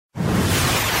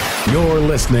You're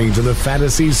listening to the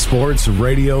Fantasy Sports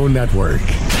Radio Network.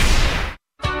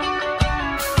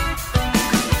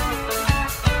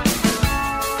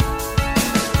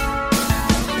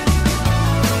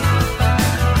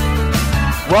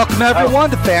 Welcome, everyone,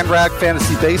 to FanRag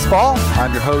Fantasy Baseball.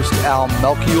 I'm your host, Al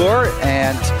Melchior,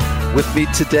 and with me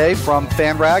today from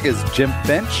FanRag is Jim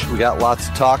Finch. We got lots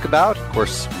to talk about. Of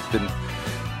course,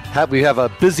 we have a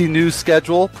busy news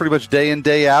schedule, pretty much day in,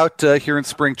 day out here in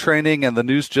spring training, and the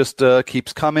news just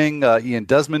keeps coming. Ian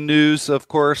Desmond news, of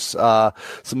course,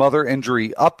 some other injury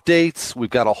updates. We've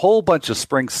got a whole bunch of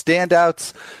spring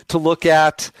standouts to look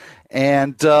at.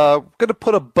 And we're going to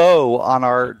put a bow on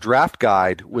our draft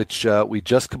guide, which we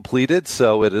just completed.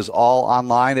 So it is all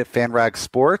online at FanRag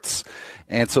Sports.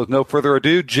 And so with no further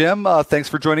ado, Jim, thanks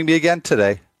for joining me again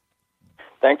today.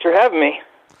 Thanks for having me.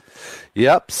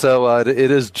 Yep. So it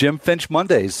is Jim Finch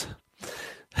Mondays.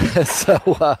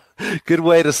 So good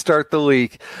way to start the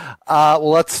week. Well,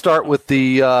 let's start with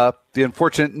the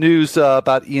unfortunate news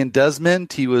about Ian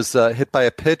Desmond. He was hit by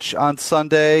a pitch on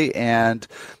Sunday, and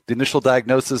the initial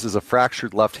diagnosis is a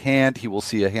fractured left hand. He will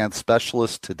see a hand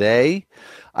specialist today.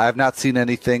 I have not seen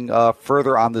anything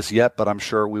further on this yet, but I'm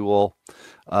sure we will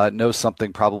know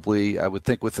something probably, I would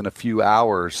think, within a few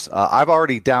hours. I've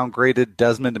already downgraded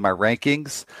Desmond in my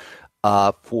rankings.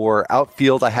 For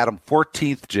outfield, I had him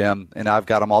 14th, Jim, and I've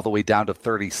got him all the way down to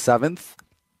 37th.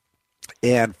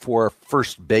 And for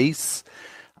first base,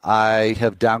 I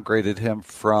have downgraded him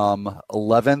from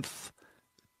 11th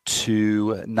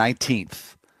to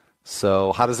 19th.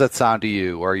 So how does that sound to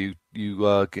you? Are you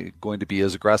going to be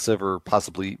as aggressive or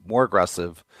possibly more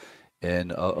aggressive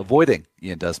in avoiding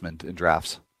Ian Desmond in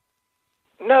drafts?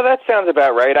 No, that sounds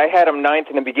about right. I had him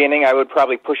 9th in the beginning. I would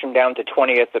probably push him down to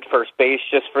 20th at first base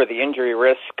just for the injury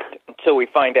risk until we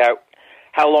find out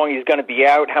how long he's going to be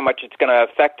out, how much it's going to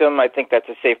affect him. I think that's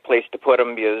a safe place to put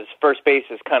him because first base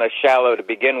is kind of shallow to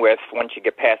begin with once you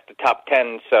get past the top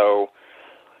 10. So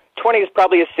 20 is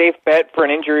probably a safe bet for an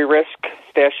injury risk.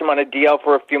 Stash him on a DL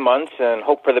for a few months and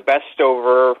hope for the best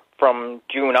over from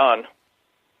June on.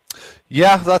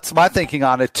 Yeah, that's my thinking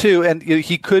on it, too. And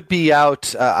he could be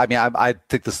out. I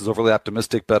think this is overly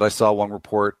optimistic, but I saw one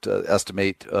report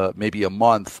estimate maybe a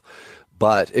month.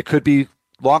 But it could be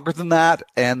longer than that.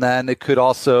 And then it could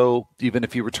also, even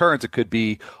if he returns, it could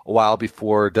be a while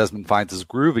before Desmond finds his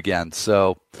groove again.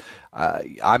 So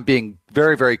I'm being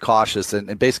very, very cautious.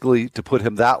 And basically, to put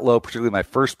him that low, particularly my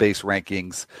first base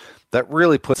rankings, that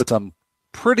really puts him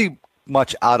pretty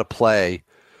much out of play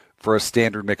for a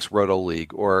standard mixed roto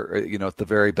league, or at the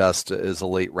very best is a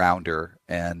late rounder.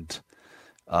 And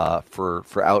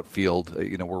for outfield,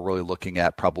 we're really looking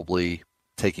at probably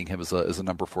taking him as a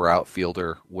number 4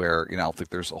 outfielder, where I don't think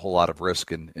there's a whole lot of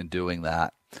risk in doing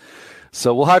that.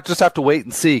 So we'll just have to wait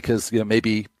and see, because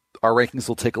maybe our rankings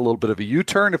will take a little bit of a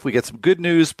U-turn if we get some good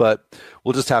news, but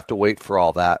we'll just have to wait for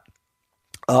all that.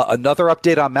 Another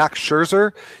update on Max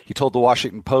Scherzer. He told the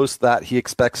Washington Post that he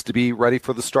expects to be ready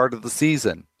for the start of the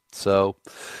season. So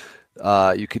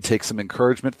you could take some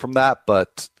encouragement from that,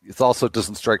 but it also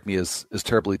doesn't strike me as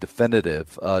terribly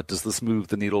definitive. Does this move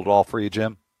the needle at all for you,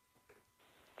 Jim?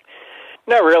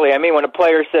 Not really. I mean, when a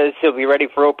player says he'll be ready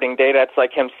for opening day, that's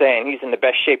like him saying he's in the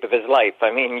best shape of his life.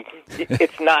 I mean,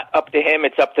 it's not up to him,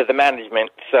 it's up to the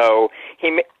management. So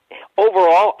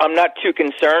overall, I'm not too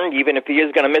concerned. Even if he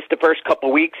is going to miss the first couple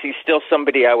of weeks, he's still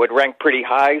somebody I would rank pretty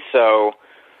high. So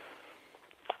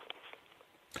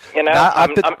I'm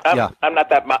not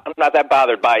that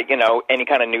bothered by any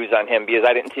kind of news on him because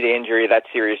I didn't see the injury that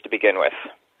serious to begin with.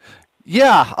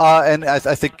 Yeah, and I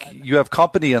think you have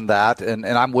company in that, and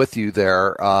I'm with you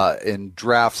there. In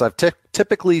drafts, I've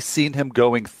typically seen him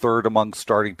going third among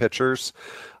starting pitchers,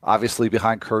 obviously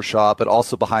behind Kershaw, but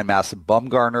also behind Madison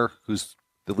Bumgarner, who's,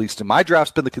 at least in my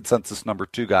drafts, been the consensus number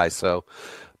 2 guy. So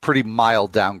pretty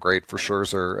mild downgrade for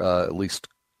Scherzer, at least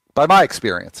by my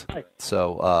experience.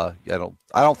 So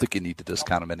I don't think you need to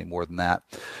discount him any more than that.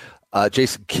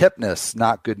 Jason Kipnis,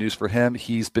 not good news for him.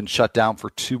 He's been shut down for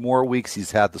 2 more weeks.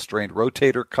 He's had the strained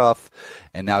rotator cuff,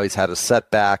 and now he's had a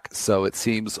setback. So it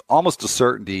seems almost a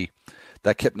certainty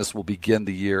that Kipnis will begin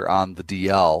the year on the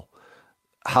DL.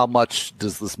 How much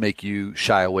does this make you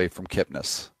shy away from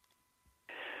Kipnis?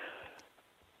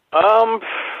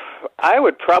 I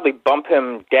would probably bump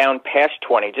him down past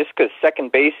 20 just because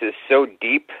second base is so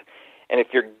deep. And if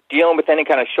you're dealing with any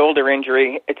kind of shoulder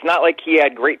injury, it's not like he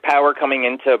had great power coming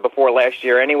into before last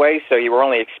year anyway, so you were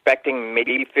only expecting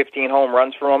maybe 15 home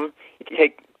runs from him. If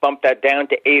you bump that down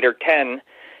to 8 or 10,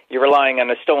 you're relying on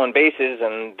the stolen bases,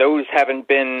 and those haven't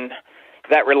been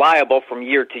that reliable from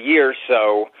year to year.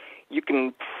 So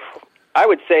I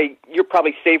would say you're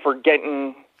probably safer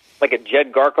getting like a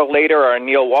Jed Garkle later or a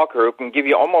Neil Walker who can give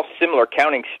you almost similar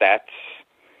counting stats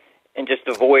and just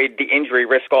avoid the injury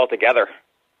risk altogether.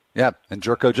 Yeah, and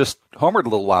Jerko just homered a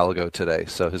little while ago today,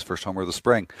 so his first homer of the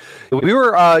spring. We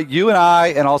were, you and I,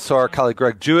 and also our colleague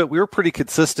Greg Jewett, we were pretty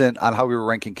consistent on how we were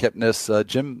ranking Kipnis.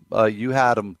 Jim, you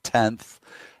had him 10th,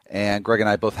 and Greg and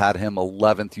I both had him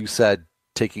 11th. You said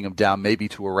taking him down maybe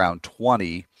to around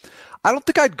 20. I don't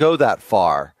think I'd go that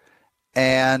far.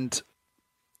 And,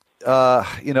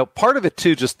 part of it,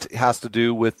 too, just has to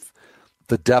do with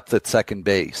the depth at second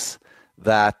base.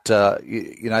 That,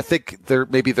 I think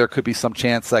there could be some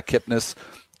chance that Kipnis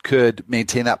could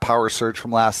maintain that power surge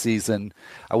from last season.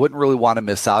 I wouldn't really want to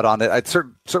miss out on it. I'd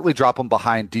certainly drop him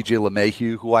behind DJ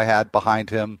LeMahieu, who I had behind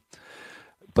him.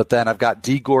 But then I've got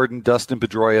D. Gordon, Dustin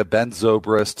Pedroia, Ben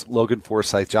Zobrist, Logan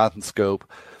Forsythe, Jonathan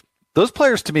Scope. Those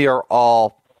players to me are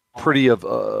all pretty of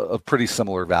pretty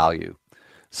similar value.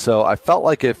 So I felt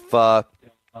like if Stashy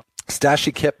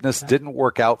Kipnis didn't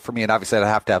work out for me, and obviously I'd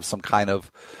have to have some kind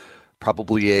of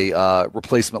probably a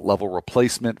replacement level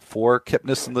replacement for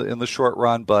Kipnis in the short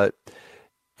run. But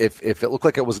if it looked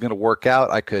like it was going to work out,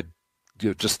 I could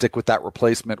just stick with that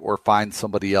replacement or find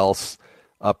somebody else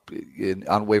up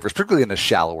on waivers, particularly in a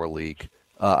shallower league.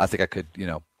 I think I could,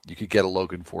 you could get a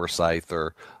Logan Forsythe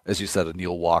or, as you said, a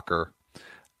Neil Walker,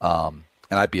 and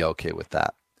I'd be okay with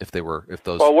that. If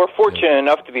those. Well, we're fortunate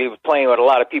enough to be playing with a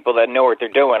lot of people that know what they're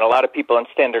doing. A lot of people in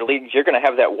standard leagues, you're going to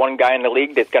have that one guy in the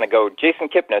league that's going to go, Jason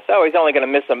Kipnis, he's only going to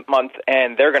miss a month,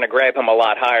 and they're going to grab him a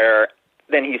lot higher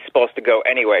than he's supposed to go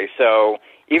anyway. So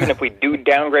even if we do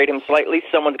downgrade him slightly,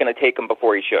 someone's going to take him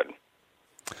before he should.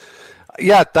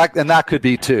 Yeah, that could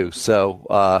be too. So,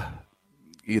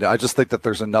 I just think that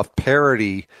there's enough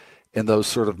parity in those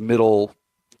sort of middle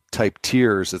type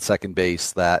tiers at second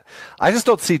base that I just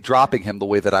don't see dropping him the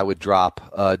way that I would drop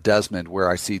Desmond, where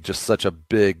I see just such a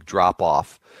big drop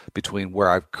off between where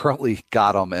I've currently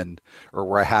got him or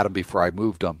where I had him before I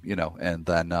moved him, and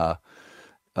then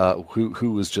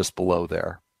who was just below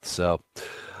there. So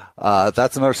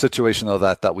that's another situation though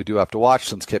that we do have to watch,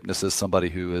 since Kipnis is somebody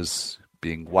who is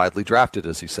being widely drafted,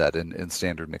 as you said, in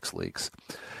standard mixed leagues.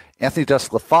 Anthony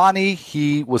DeSclafani,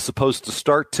 he was supposed to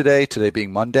start today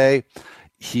being Monday.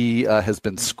 He has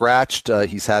been scratched.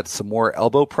 He's had some more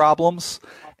elbow problems,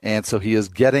 and so he is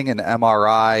getting an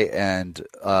MRI. And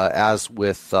as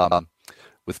with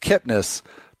Kipnis,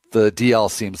 the DL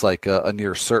seems like a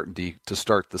near certainty to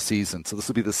start the season. So this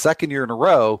will be the second year in a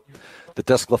row that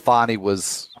DeSclafani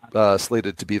was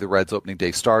slated to be the Reds' opening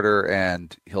day starter,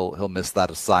 and he'll miss that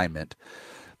assignment.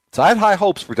 So I had high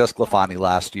hopes for DeSclafani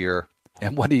last year,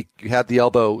 and when he had the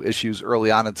elbow issues early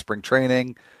on in spring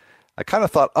training, I kind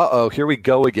of thought, here we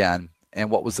go again.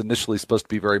 And what was initially supposed to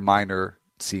be very minor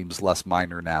seems less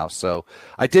minor now. So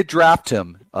I did draft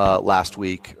him last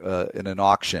week in an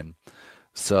auction.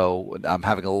 So I'm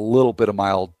having a little bit of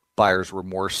mild buyer's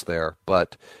remorse there.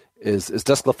 But is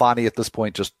DeSclafani at this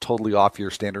point just totally off your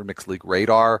standard mixed league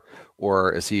radar,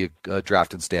 or is he a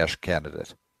draft and stash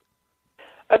candidate?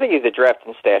 I think he's a draft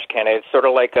and stash candidate, sort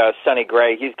of like Sonny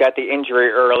Gray. He's got the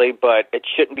injury early, but it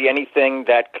shouldn't be anything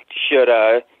that should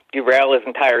derail his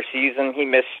entire season. He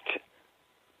missed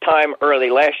time early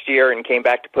last year and came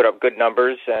back to put up good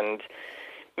numbers and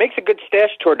makes a good stash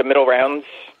toward the middle rounds.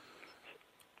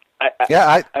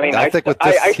 I think with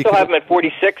this, I still have him at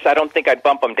 46. I don't think I'd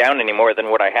bump him down any more than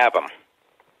what I have him.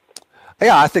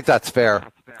 Yeah, I think that's fair.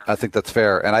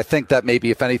 And I think that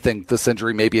maybe, if anything, this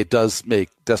injury, maybe it does make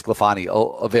DeSclafani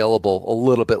available a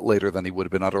little bit later than he would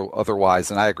have been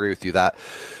otherwise. And I agree with you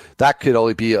that could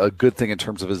only be a good thing in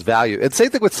terms of his value. And same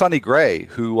thing with Sonny Gray,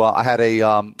 who I had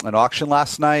an auction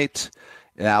last night.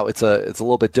 Now it's a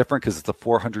little bit different because it's a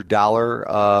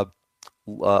 $400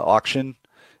 auction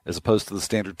as opposed to the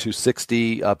standard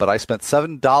 $260. But I spent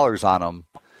 $7 on him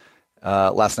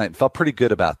last night and felt pretty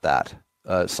good about that,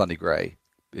 Sonny Gray.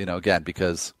 Again,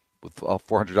 because with a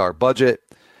 $400 budget,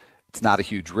 it's not a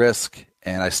huge risk,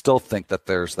 and I still think that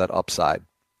there's that upside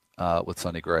with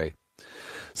Sonny Gray.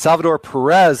 Salvador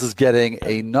Perez is getting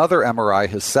another MRI,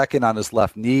 his second on his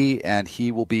left knee, and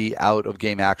he will be out of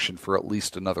game action for at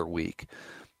least another week.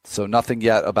 So nothing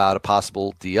yet about a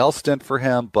possible DL stint for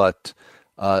him, but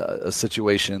a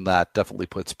situation that definitely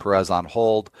puts Perez on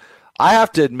hold. I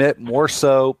have to admit, more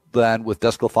so than with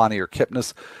DeSclafani or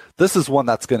Kipnis, this is one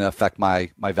that's going to affect my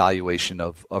valuation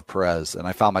of Perez. And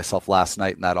I found myself last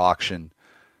night in that auction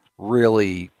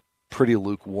really pretty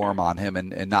lukewarm on him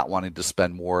and not wanting to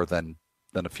spend more than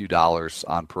a few dollars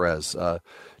on Perez.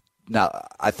 Now,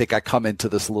 I think I come into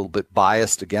this a little bit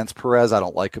biased against Perez. I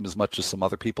don't like him as much as some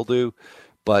other people do.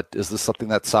 But is this something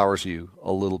that sours you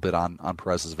a little bit on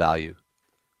Perez's value?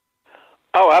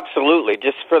 Oh, absolutely.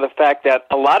 Just for the fact that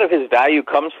a lot of his value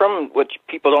comes from, which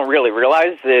people don't really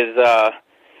realize, is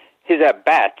his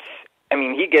at-bats. I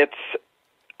mean, he gets,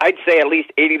 I'd say, at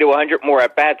least 80 to 100 more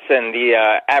at-bats than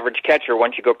the average catcher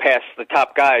once you go past the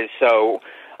top guys. So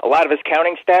a lot of his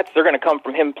counting stats, they're going to come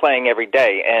from him playing every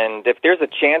day. And if there's a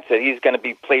chance that he's going to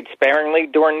be played sparingly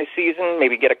during the season,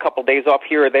 maybe get a couple days off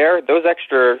here or there, those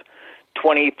extra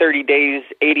 20, 30 days,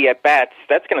 80 at-bats,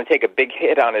 that's going to take a big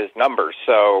hit on his numbers.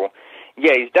 So,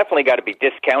 yeah, he's definitely got to be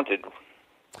discounted.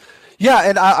 Yeah,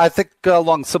 and I think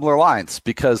along similar lines,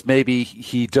 because maybe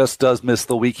he just does miss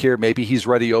the week here. Maybe he's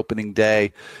ready opening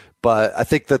day. But I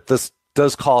think that this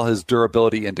does call his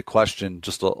durability into question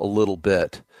just a little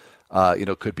bit.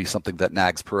 Could be something that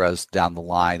nags Perez down the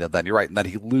line. And then you're right, and then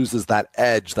he loses that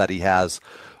edge that he has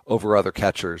over other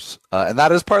catchers. And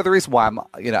that is part of the reason why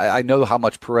I know how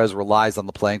much Perez relies on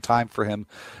the playing time for him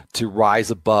to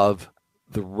rise above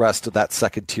the rest of that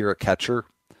second tier catcher.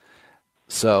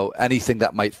 So anything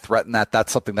that might threaten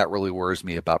that's something that really worries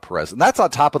me about Perez. And that's on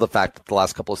top of the fact that the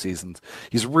last couple of seasons,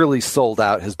 he's really sold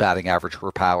out his batting average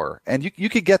per power. And you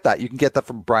can get that. You can get that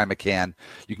from Brian McCann.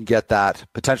 You can get that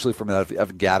potentially from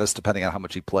Evan Gattis, depending on how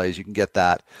much he plays. You can get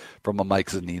that from a Mike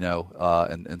Zunino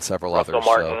and several Russell others.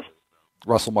 Martin. So,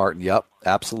 Russell Martin, yep,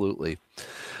 absolutely.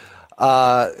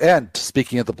 And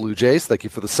speaking of the Blue Jays, thank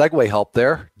you for the segue help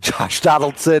there. Josh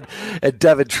Donaldson and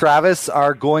Devin Travis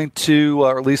are going to,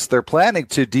 or at least they're planning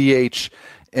to DH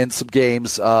in some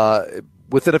games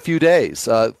within a few days.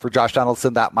 For Josh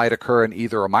Donaldson, that might occur in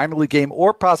either a minor league game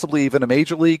or possibly even a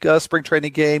major league spring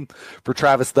training game. For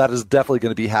Travis, that is definitely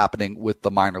going to be happening with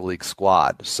the minor league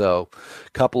squad. So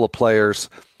a couple of players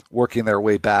working their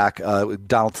way back.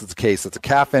 Donaldson's case, it's a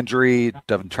calf injury.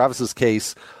 Devin Travis's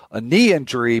case, a knee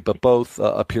injury, but both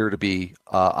appear to be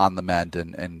on the mend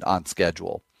and on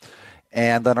schedule.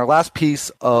 And then our last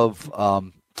piece of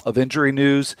injury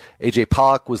news, A.J.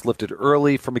 Pollock was lifted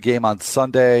early from a game on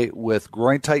Sunday with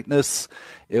groin tightness.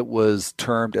 It was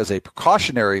termed as a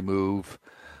precautionary move,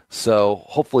 so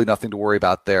hopefully nothing to worry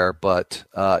about there. But,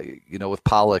 with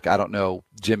Pollock, I don't know,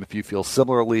 Jim, if you feel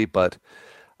similarly, but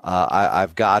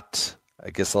I've got, I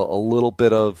guess, a little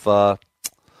bit of, a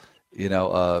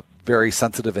very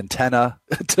sensitive antenna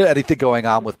to anything going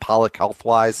on with Pollock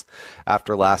health-wise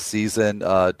after last season.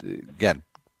 Again,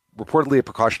 reportedly a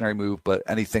precautionary move, but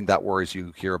anything that worries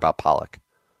you here about Pollock?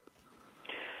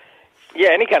 Yeah,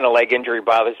 any kind of leg injury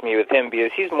bothers me with him because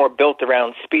he's more built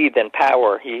around speed than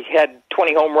power. He had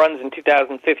 20 home runs in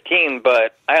 2015,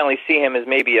 but I only see him as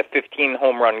maybe a 15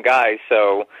 home run guy,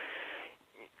 so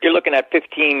you're looking at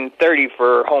 15-30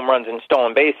 for home runs and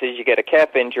stolen bases. You get a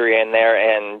calf injury in there,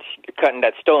 and you're cutting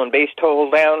that stolen base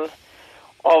total down.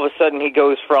 All of a sudden, he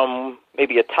goes from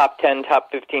maybe a top 10,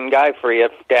 top 15 guy for you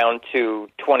down to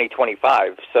 20,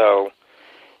 25. So,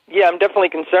 yeah, I'm definitely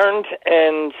concerned,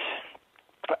 and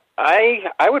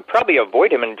I would probably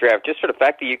avoid him in the draft just for the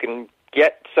fact that you can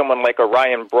get someone like a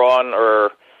Ryan Braun or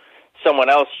someone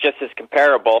else just as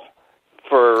comparable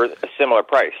for a similar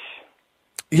price.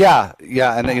 Yeah,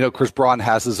 and Chris Braun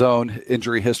has his own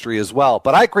injury history as well.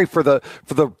 But I agree for the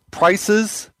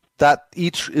prices that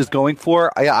each is going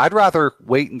for. I'd rather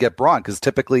wait and get Braun because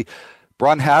typically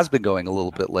Braun has been going a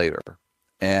little bit later,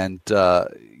 and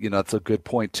that's a good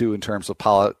point too in terms of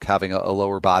Pollock having a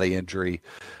lower body injury.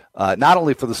 Not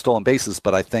only for the stolen bases,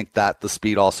 but I think that the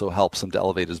speed also helps him to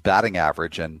elevate his batting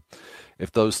average. And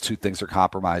if those two things are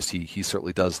compromised, he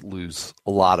certainly does lose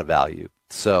a lot of value.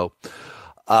 So.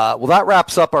 That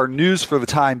wraps up our news for the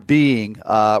time being.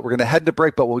 We're going to head to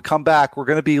break, but when we come back, we're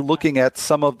going to be looking at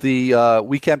some of the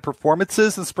weekend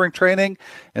performances in spring training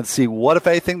and see what, if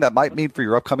anything, that might mean for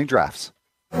your upcoming drafts.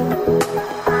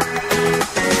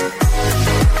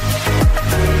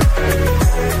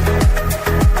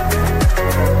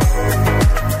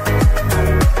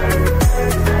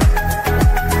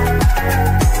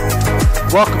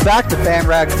 Welcome back to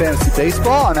FanRags Fantasy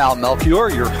Baseball. I'm Al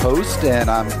Melchior, your host, and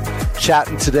I'm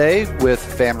chatting today with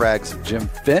FanRags' Jim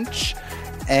Finch.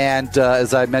 And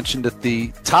as I mentioned at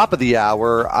the top of the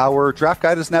hour, our draft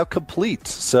guide is now complete.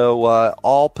 So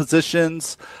all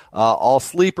positions, all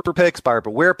sleeper picks, buyer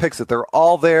beware picks, that they're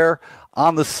all there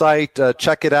on the site.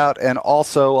 Check it out. And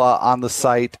also on the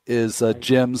site is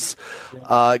Jim's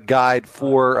guide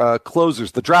for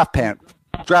closers, the draft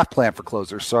plan for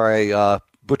closers. Sorry,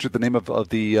 butchered the name of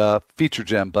the feature,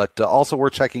 Jim, but also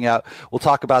worth checking out. We'll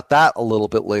talk about that a little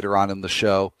bit later on in the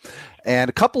show. And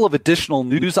a couple of additional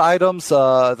news items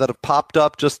that have popped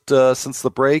up just since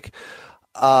the break.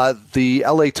 The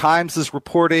LA Times is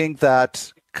reporting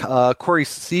that Corey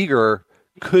Seager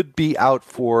could be out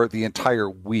for the entire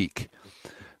week.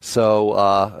 So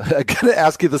I'm going to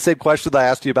ask you the same question that I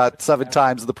asked you about 7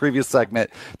 times in the previous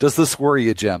segment. Does this worry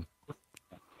you, Jim?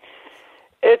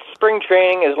 It's spring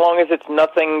training. As long as it's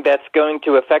nothing that's going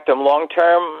to affect him long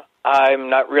term, I'm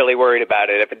not really worried about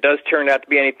it. If it does turn out to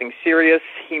be anything serious,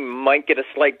 he might get a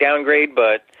slight downgrade,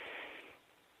 but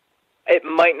it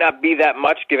might not be that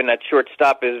much given that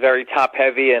shortstop is very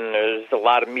top-heavy and there's a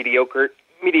lot of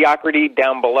mediocrity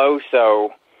down below.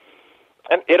 So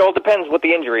it all depends what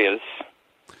the injury is.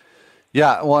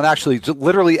 Yeah, well, and actually,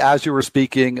 literally as you were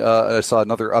speaking, I saw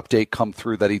another update come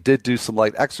through that he did do some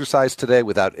light exercise today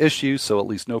without issue, so at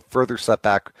least no further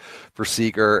setback for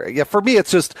Seager. Yeah, for me, it's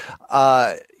just,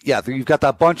 you've got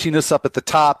that bunchiness up at the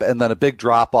top and then a big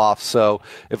drop-off. So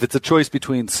if it's a choice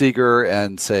between Seager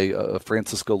and, say,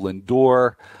 Francisco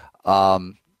Lindor,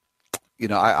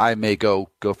 I may go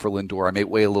for Lindor. I may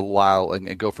wait a little while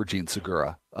and go for Jean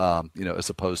Segura, as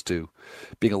opposed to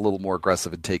being a little more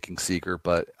aggressive and taking Seager.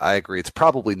 But I agree, it's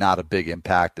probably not a big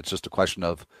impact. It's just a question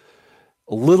of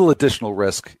a little additional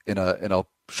risk in a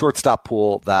shortstop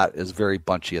pool that is very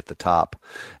bunchy at the top.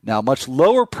 Now, much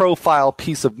lower profile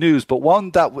piece of news, but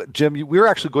one that, Jim, we were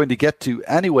actually going to get to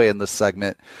anyway in this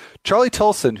segment. Charlie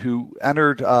Tilson, who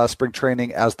entered spring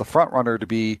training as the front runner to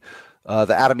be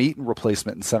the Adam Eaton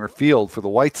replacement in center field for the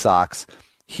White Sox,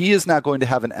 he is now going to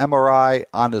have an MRI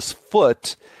on his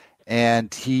foot,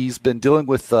 and he's been dealing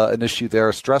with an issue there,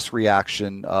 a stress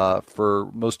reaction for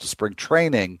most of spring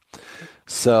training.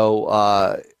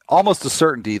 So almost a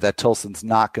certainty that Tilson's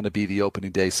not going to be the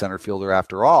opening day center fielder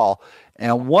after all.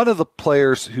 And one of the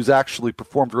players who's actually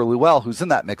performed really well, who's in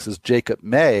that mix, is Jacob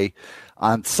May.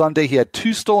 On Sunday, he had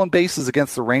 2 stolen bases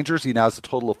against the Rangers. He now has a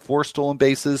total of 4 stolen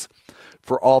bases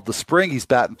for all of the spring. He's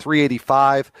batting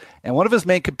 .385. And one of his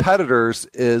main competitors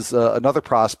is another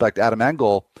prospect, Adam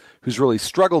Engel, who's really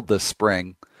struggled this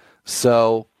spring.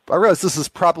 So I realize this is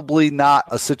probably not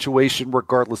a situation,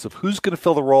 regardless of who's going to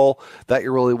fill the role, that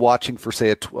you're really watching for,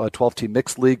 say, a 12-team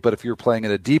mixed league. But if you're playing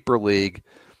in a deeper league,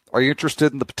 are you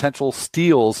interested in the potential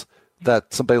steals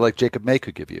that somebody like Jacob May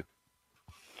could give you?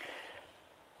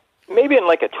 Maybe in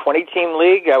like a 20-team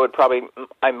league,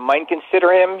 I might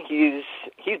consider him. He's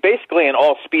basically an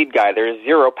all-speed guy. There's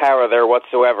zero power there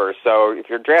whatsoever. So if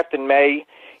you're drafting May,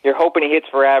 you're hoping he hits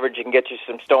for average and gets you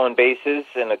some stolen bases.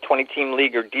 In a 20-team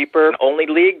league or deeper, an only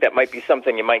league, that might be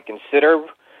something you might consider.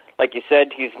 Like you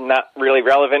said, he's not really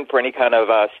relevant for any kind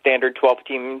of standard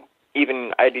 12-team,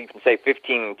 I'd even say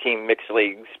 15-team mixed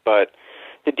leagues. But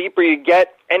the deeper you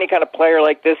get, any kind of player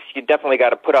like this, you definitely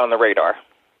got to put on the radar.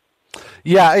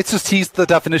 Yeah, it's just he's the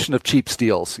definition of cheap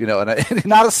steals, and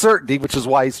not a certainty, which is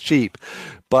why he's cheap.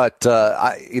 But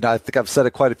I think I've said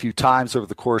it quite a few times over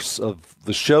the course of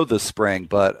the show this spring.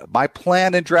 But my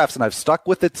plan in drafts, and I've stuck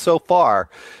with it so far,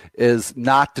 is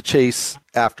not to chase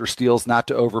after steals, not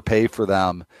to overpay for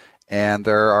them. And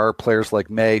there are players like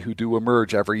May who do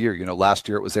emerge every year. Last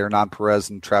year it was Hernan Perez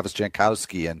and Travis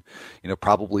Jankowski, and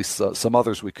probably some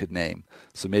others we could name.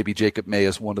 So maybe Jacob May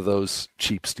is one of those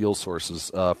cheap steal sources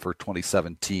for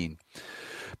 2017.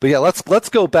 But yeah, let's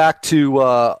go back to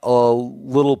a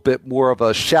little bit more of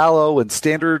a shallow and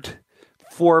standard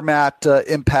format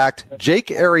impact. Jake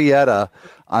Arrieta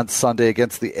on Sunday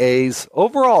against the A's.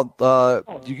 Overall,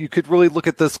 you could really look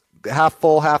at this half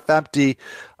full, half empty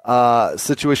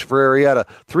situation for Arrieta.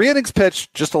 3 innings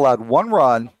pitched, just allowed 1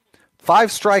 run, 5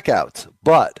 strikeouts,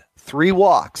 but 3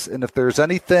 walks. And if there's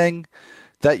anything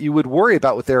that you would worry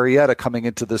about with Arrieta coming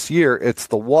into this year, it's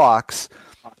the walks.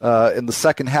 In the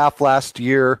second half last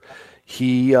year,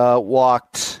 he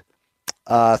walked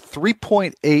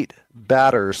 3.8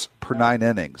 batters per 9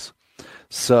 innings.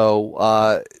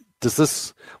 So does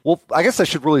this – well, I guess I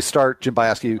should really start, Jim, by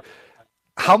asking you,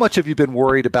 how much have you been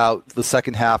worried about the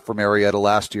second half from Arrieta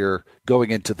last year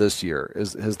going into this year?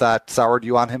 Has that soured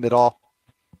you on him at all?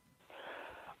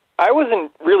 I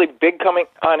wasn't really big coming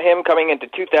into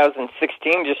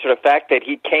 2016, just for the fact that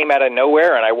he came out of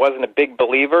nowhere, and I wasn't a big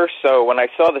believer. So when I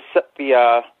saw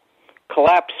the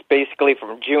collapse basically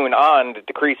from June on, the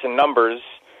decrease in numbers,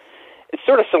 it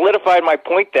sort of solidified my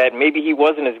point that maybe he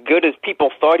wasn't as good as people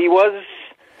thought he was.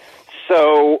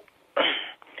 So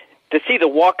to see the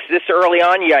walks this early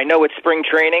on, yeah, I know it's spring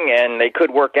training and they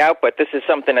could work out, but this is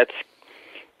something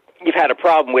you've had a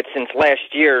problem with since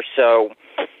last year. So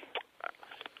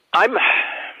I'm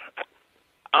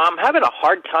having a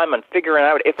hard time on figuring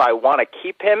out if I want to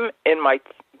keep him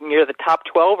near the top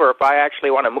 12 or if I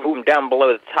actually want to move him down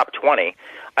below the top 20.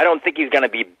 I don't think he's going to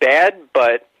be bad,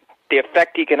 but the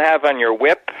effect he can have on your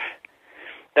whip,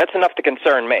 that's enough to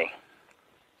concern me.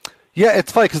 Yeah,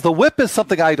 it's funny because the whip is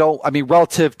something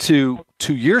relative to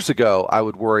 2 years ago, I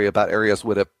would worry about Arrieta's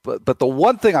whip. But the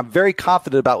one thing I'm very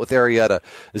confident about with Arrieta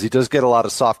is he does get a lot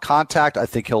of soft contact. I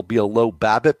think he'll be a low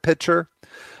BABIP pitcher.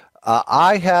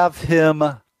 I have him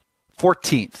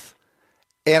 14th,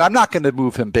 and I'm not going to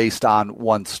move him based on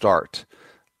one start.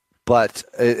 But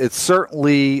it's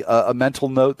certainly a mental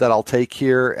note that I'll take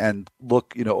here and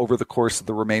look, over the course of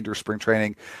the remainder of spring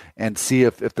training and see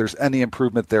if there's any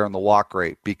improvement there in the walk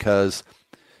rate. Because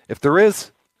if there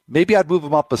is, maybe I'd move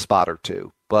him up a spot or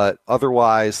two. But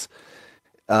otherwise,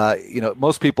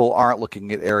 most people aren't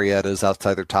looking at Arrieta's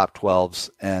outside their top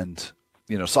 12s. And,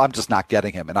 so I'm just not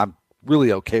getting him. And I'm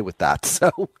really okay with that.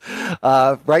 So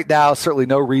right now, certainly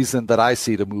no reason that I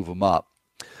see to move him up.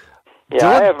 Yeah,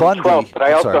 I have him 12th, but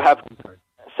I also have.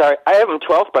 Sorry, I have him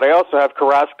 12th, but I also have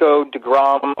Carrasco,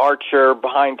 DeGrom, Archer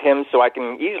behind him, so I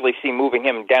can easily see moving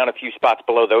him down a few spots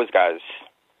below those guys.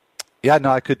 Yeah, no,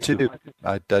 I could too.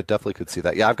 I definitely could see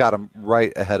that. Yeah, I've got him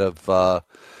right ahead of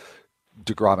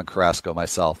DeGrom and Carrasco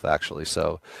myself, actually.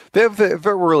 So if it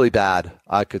were really bad,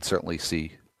 I could certainly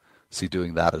see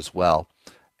doing that as well.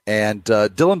 And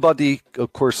Dylan Bundy,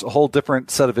 of course, a whole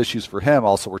different set of issues for him.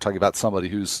 Also, we're talking about somebody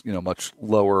who's much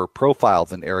lower profile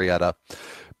than Arrieta,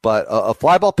 but a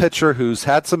fly ball pitcher who's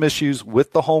had some issues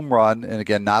with the home run. And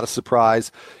again, not a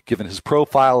surprise given his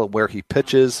profile and where he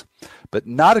pitches, but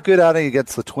not a good outing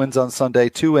against the Twins on Sunday.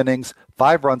 2 innings,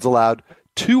 5 runs allowed,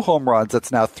 2 home runs.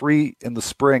 That's now 3 in the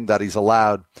spring that he's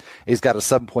allowed. He's got a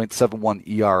 7.71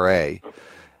 ERA.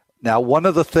 Now, one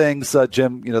of the things,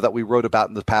 Jim, that we wrote about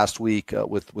in the past week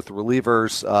with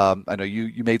relievers, I know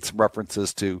you made some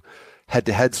references to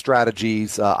head-to-head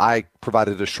strategies. I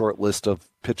provided a short list of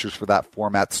pitchers for that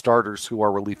format, starters who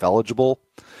are relief eligible,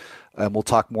 and we'll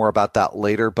talk more about that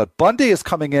later. But Bundy is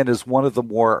coming in as one of the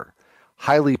more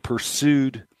highly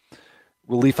pursued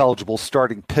relief eligible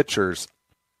starting pitchers.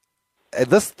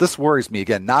 And this worries me.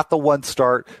 Again, not the one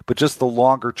start, but just the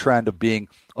longer trend of being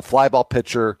a fly ball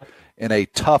pitcher in a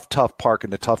tough park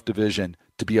in a tough division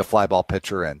to be a fly ball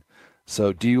pitcher in.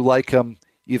 So do you like him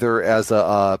either as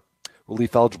a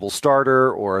relief eligible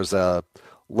starter or as a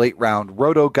late round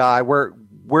roto guy? Where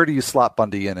do you slot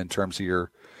Bundy in terms of your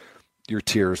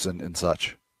tiers and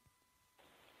such?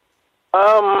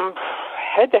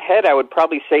 Head to head, I would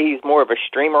probably say he's more of a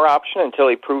streamer option until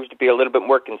he proves to be a little bit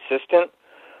more consistent.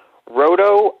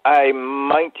 Roto, I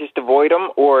might just avoid him,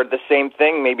 or the same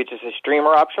thing, maybe just a streamer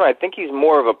option. I think he's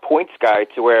more of a points guy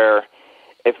to where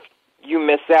if you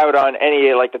miss out on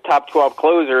any like the top 12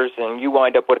 closers and you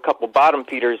wind up with a couple bottom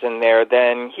feeders in there,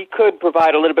 then he could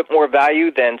provide a little bit more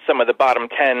value than some of the bottom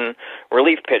 10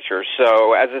 relief pitchers.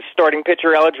 So as a starting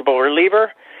pitcher eligible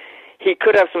reliever, he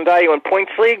could have some value in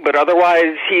points league, but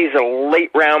otherwise he's a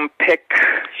late round pick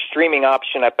streaming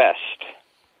option at best.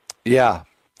 Yeah.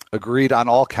 Agreed on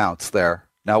all counts there.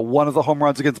 Now, one of the home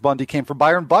runs against Bundy came from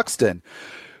Byron Buxton,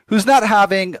 who's not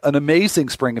having an amazing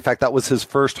spring. In fact, that was his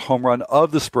first home run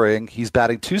of the spring. He's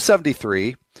batting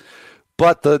 .273.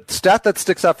 But the stat that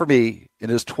sticks out for me in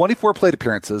his 24 plate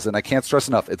appearances, and I can't stress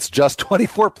enough, it's just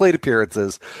 24 plate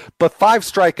appearances, but 5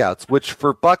 strikeouts, which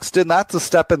for Buxton, that's a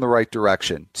step in the right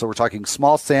direction. So we're talking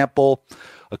small sample,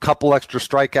 a couple extra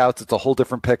strikeouts, it's a whole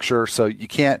different picture, so you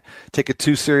can't take it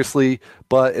too seriously.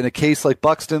 But in a case like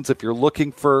Buxton's, if you're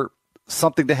looking for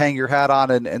something to hang your hat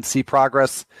on and see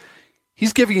progress,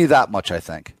 he's giving you that much, I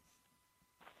think.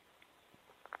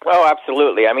 Oh,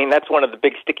 absolutely. I mean, that's one of the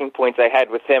big sticking points I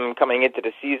had with him coming into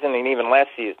the season and even last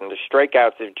season. The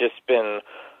strikeouts have just been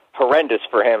horrendous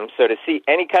for him. So to see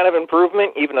any kind of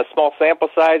improvement, even a small sample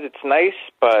size, it's nice,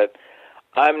 but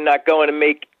I'm not going to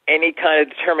make any kind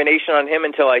of determination on him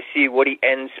until I see what he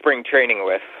ends spring training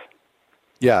with.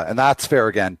 Yeah, and that's fair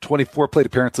again. 24 plate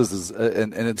appearances, is,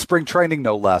 and in spring training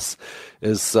no less,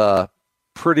 is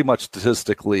pretty much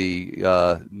statistically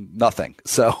nothing.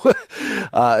 So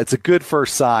it's a good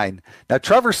first sign. Now,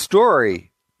 Trevor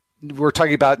Story, we're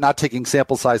talking about not taking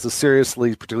sample sizes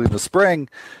seriously, particularly in the spring.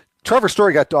 Trevor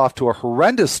Story got off to a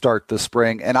horrendous start this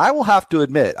spring, and I will have to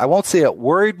admit, I won't say it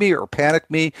worried me or panicked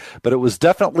me, but it was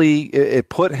definitely, it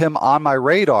put him on my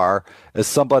radar as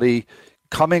somebody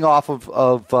coming off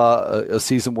of a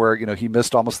season where, you know, he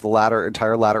missed almost the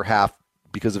entire latter half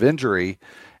because of injury,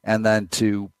 and then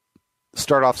to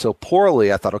start off so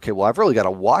poorly, I thought, okay, well, I've really got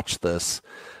to watch this.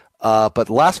 But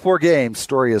the last 4 games,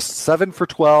 Story is 7 for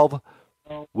 12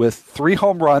 with 3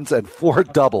 home runs and 4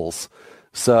 doubles.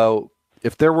 So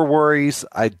if there were worries,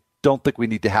 I don't think we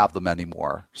need to have them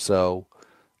anymore. So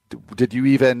did you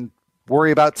even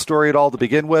worry about Story at all to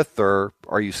begin with, or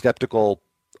are you skeptical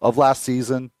of last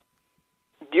season?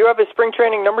 Do you have his spring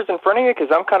training numbers in front of you? Because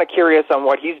I'm kind of curious on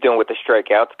what he's doing with the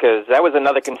strikeouts, because that was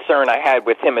another concern I had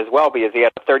with him as well, because he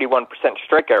had a 31%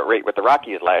 strikeout rate with the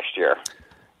Rockies last year.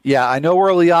 Yeah, I know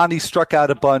early on he struck out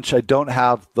a bunch. I don't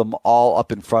have them all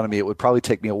up in front of me. It would probably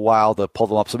take me a while to pull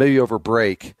them up. So maybe over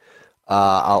break,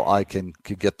 I can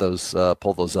get those,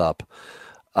 pull those up.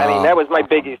 I mean, that was my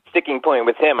biggest sticking point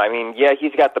with him. I mean, yeah,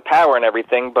 he's got the power and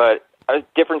everything, but a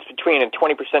difference between a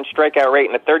 20% strikeout rate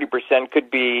and a 30%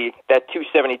 could be that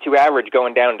 272 average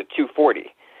going down to 240.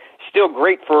 Still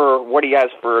great for what he has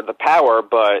for the power,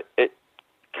 but it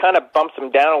kind of bumps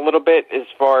him down a little bit as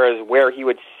far as where he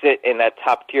would sit in that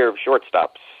top tier of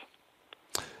shortstops.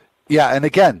 Yeah, and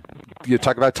again, you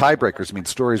talk about tiebreakers. I mean,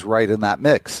 Story's right in that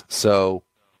mix. So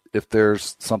if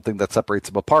there's something that separates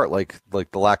them apart, like the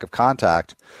lack of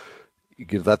contact, you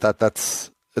give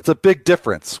that's it's a big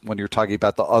difference when you're talking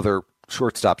about the other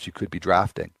shortstops you could be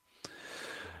drafting.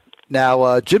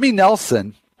 Now, Jimmy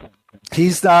Nelson,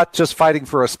 he's not just fighting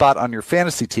for a spot on your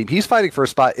fantasy team. He's fighting for a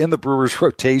spot in the Brewers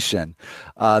rotation.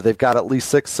 They've got at least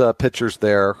 6 pitchers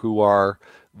there who are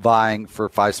vying for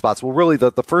 5 spots. Well, really,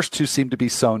 the first 2 seem to be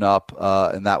sewn up,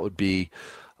 and that would be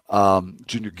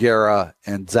Junior Guerra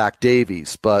and Zach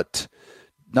Davies. But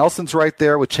Nelson's right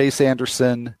there with Chase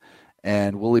Anderson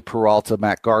and Willie Peralta,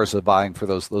 Matt Garza vying for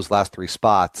those last 3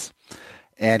 spots.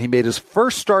 And he made his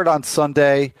first start on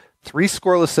Sunday, 3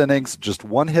 scoreless innings, just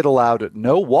 1 hit allowed,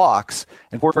 no walks,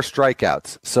 and 4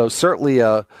 strikeouts. So certainly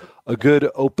a good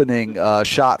opening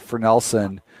shot for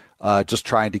Nelson, just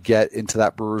trying to get into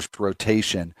that Brewers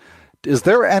rotation. Is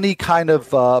there any kind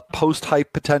of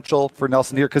post-hype potential for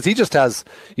Nelson here? Because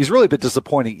he's really been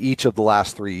disappointing each of the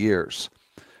last 3 years.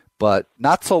 But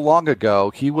not so long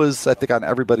ago, he was, I think, on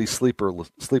everybody's sleeper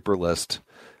list.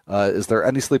 Is there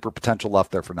any sleeper potential left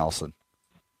there for Nelson?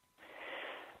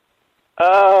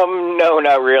 No,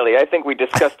 not really. I think we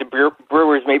discussed the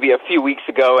Brewers maybe a few weeks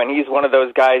ago, and he's one of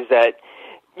those guys that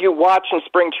you watch in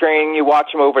spring training, you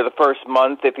watch him over the first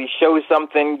month. If he shows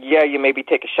something, yeah, you maybe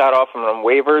take a shot off him on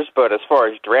waivers, but as far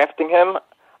as drafting him,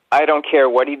 I don't care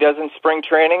what he does in spring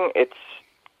training. It's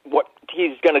what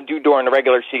he's going to do during the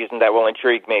regular season that will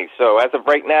intrigue me. So as of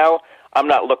right now, I'm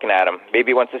not looking at him.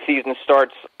 Maybe once the season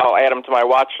starts, I'll add him to my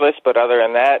watch list, but other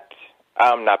than that,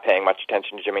 I'm not paying much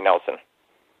attention to Jimmy Nelson.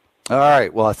 All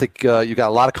right. Well, I think you got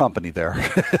a lot of company there.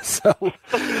 So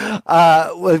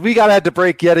we got to head to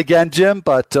break yet again, Jim.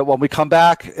 But when we come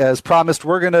back, as promised,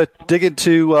 we're going to dig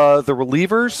into the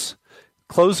relievers,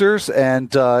 closers,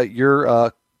 and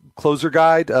your closer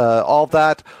guide, all of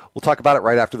that. We'll talk about it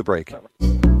right after the break.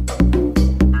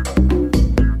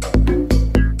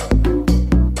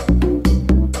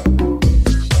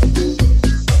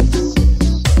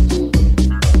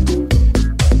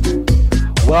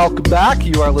 Welcome back.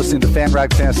 You are listening to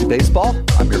FanRag Fantasy Baseball.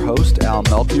 I'm your host, Al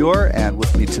Melchior, and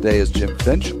with me today is Jim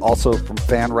Finch, also from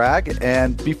FanRag.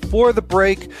 And before the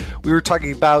break, we were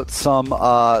talking about some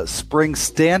spring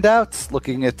standouts,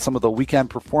 looking at some of the weekend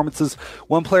performances.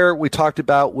 One player we talked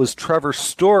about was Trevor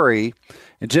Story,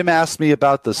 and Jim asked me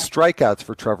about the strikeouts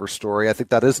for Trevor Story. I think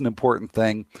that is an important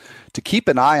thing to keep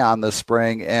an eye on this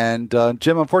spring. And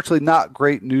Jim, unfortunately, not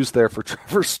great news there for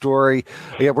Trevor Story.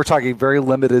 Again, we're talking very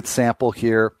limited sample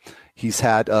here. He's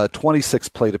had 26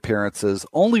 plate appearances,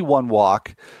 only 1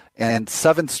 walk, and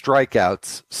 7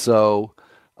 strikeouts. So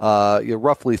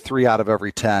roughly 3 out of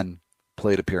every 10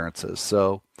 plate appearances.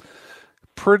 So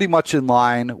pretty much in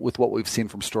line with what we've seen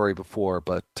from Story before.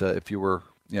 But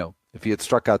if he had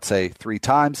struck out, say, 3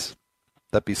 times,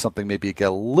 that'd be something maybe you get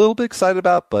a little bit excited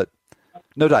about, but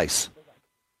no dice.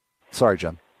 Sorry,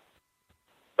 Jim.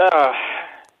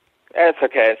 That's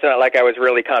okay. It's not like I was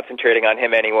really concentrating on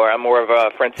him anymore. I'm more of a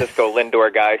Francisco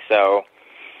Lindor guy, so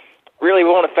really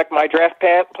won't affect my draft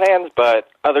plans, but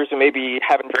others who maybe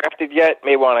haven't drafted yet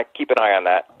may want to keep an eye on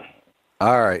that.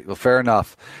 All right. Well, fair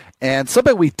enough. And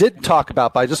something we didn't talk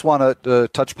about, but I just want to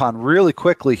touch upon really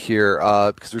quickly here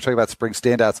because we're talking about spring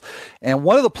standouts. And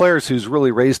one of the players who's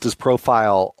really raised his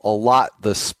profile a lot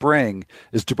this spring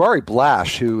is Jabari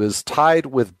Blash, who is tied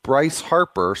with Bryce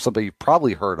Harper, somebody you've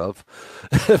probably heard of,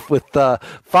 with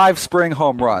 5 spring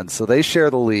home runs. So they share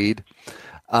the lead.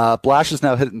 Blash is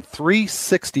now hitting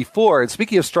 .364. And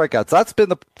speaking of strikeouts, that's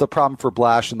been the problem for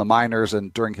Blash in the minors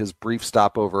and during his brief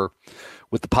stopover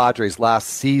with the Padres last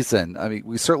season. I mean,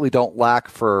 we certainly don't lack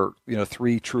for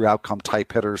 3 true outcome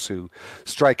type hitters who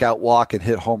strike out, walk, and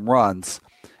hit home runs.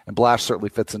 And Blash certainly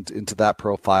fits into that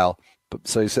profile.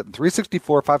 So he's hitting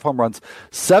 .364, 5 home runs,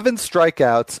 7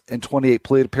 strikeouts, and 28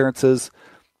 plate appearances.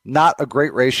 Not a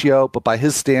great ratio, but by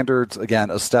his standards,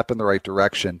 again, a step in the right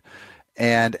direction.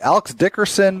 And Alex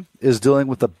Dickerson is dealing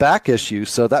with a back issue,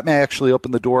 so that may actually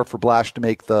open the door for Blash to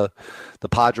make the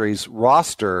Padres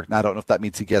roster. Now, I don't know if that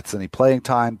means he gets any playing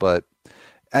time, but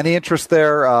any interest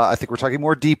there? I think we're talking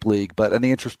more deep league, but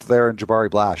any interest there in Jabari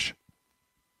Blash?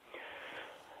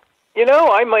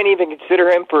 I might even consider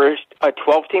him for a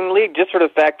 12-team league, just for the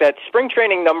fact that spring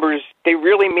training numbers, they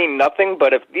really mean nothing,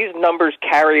 but if these numbers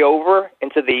carry over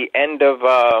into the end of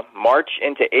March,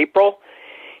 into April,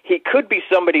 he could be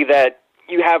somebody that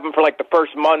you have him for like the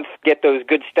first month, get those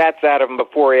good stats out of him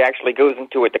before he actually goes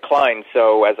into a decline.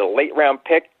 So as a late-round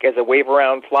pick, as a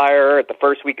waiver-round flyer at the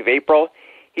first week of April,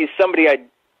 he's somebody I'd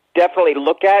definitely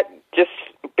look at. Just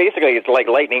basically, it's like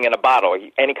lightning in a bottle.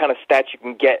 Any kind of stats you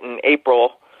can get in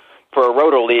April for a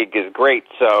roto league is great.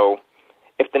 So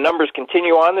if the numbers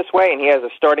continue on this way and he has a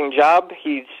starting job,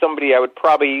 he's somebody I would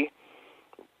probably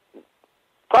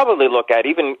look at,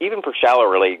 even for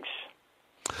shallower leagues.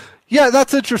 Yeah,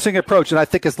 that's an interesting approach. And I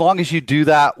think as long as you do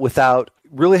that without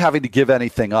really having to give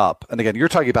anything up, and again, you're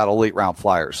talking about a late round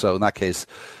flyer. So in that case,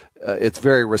 it's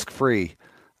very risk free.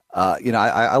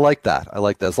 I like that. I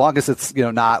like that. As long as it's,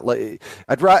 not like,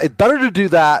 it's better to do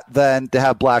that than to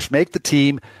have Blash make the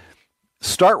team,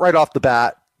 start right off the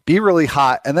bat, be really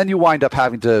hot, and then you wind up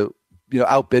having to,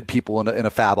 outbid people in a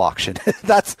fab auction.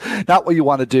 That's not what you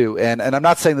want to do. And I'm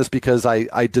not saying this because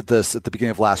I did this at the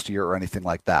beginning of last year or anything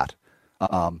like that.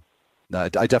 No, I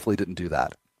definitely didn't do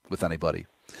that with anybody.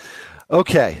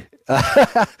 Okay.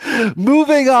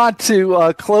 Moving on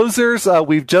to closers.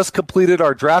 We've just completed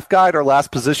our draft guide. Our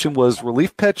last position was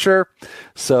relief pitcher.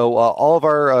 So all of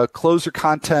our closer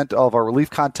content, all of our relief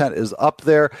content is up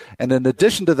there. And in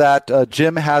addition to that,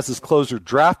 Jim has his closer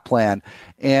draft plan.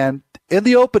 And in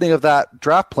the opening of that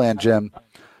draft plan, Jim,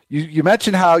 you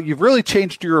mentioned how you've really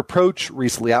changed your approach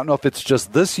recently. I don't know if it's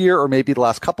just this year or maybe the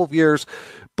last couple of years,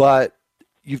 but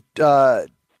you've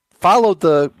followed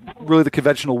the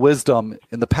conventional wisdom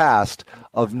in the past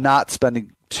of not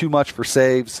spending too much for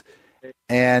saves,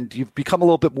 and you've become a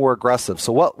little bit more aggressive.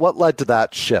 So what led to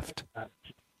that shift?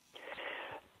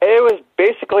 It was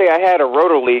basically I had a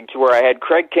roto league to where I had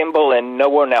Craig Kimball and no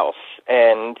one else,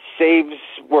 and saves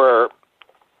were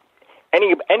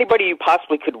anybody you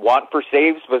possibly could want for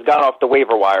saves was gone off the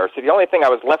waiver wire. So the only thing I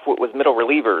was left with was middle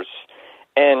relievers.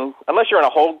 And unless you're in a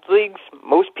hold leagues,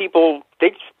 most people,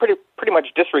 they just pretty much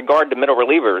disregard the middle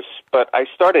relievers. But I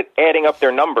started adding up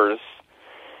their numbers.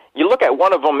 You look at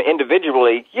one of them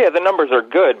individually, yeah, the numbers are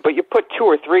good, but you put two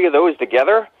or three of those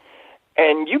together,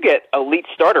 and you get elite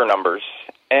starter numbers.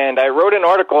 And I wrote an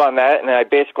article on that, and I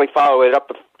basically followed it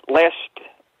up. Last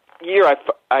year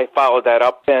I followed that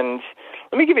up, and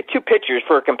let me give you two pictures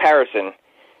for a comparison.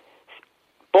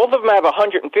 Both of them have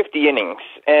 150 innings,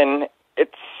 and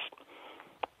it's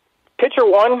pitcher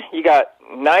one, you got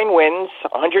 9 wins,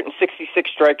 166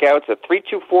 strikeouts, a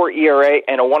 3.24 ERA,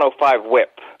 and a 105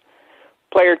 WHIP.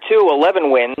 Player two,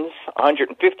 11 wins,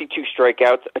 152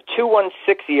 strikeouts, a 2.16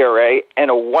 ERA,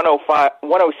 and a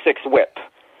 106 WHIP.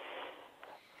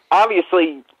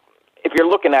 Obviously, if you're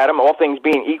looking at them, all things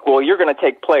being equal, you're going to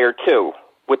take player two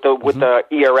with the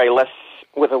ERA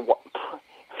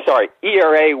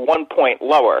ERA 1 point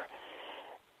lower.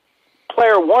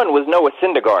 Player one was Noah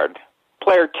Syndergaard.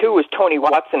 Player two is Tony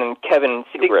Watson and Kevin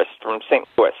Segrist from St.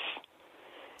 Louis.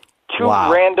 Two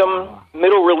random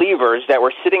middle relievers that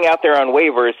were sitting out there on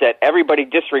waivers that everybody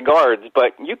disregards,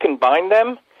 but you combine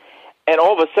them, and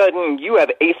all of a sudden you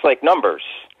have ace-like numbers.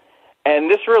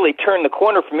 And this really turned the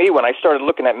corner for me when I started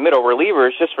looking at middle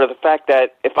relievers, just for the fact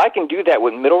that if I can do that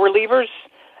with middle relievers,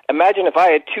 imagine if I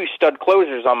had two stud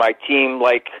closers on my team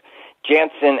like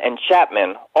Jansen and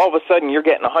Chapman. All of a sudden you're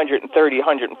getting 130,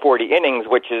 140 innings,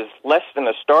 which is less than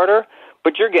a starter,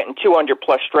 but you're getting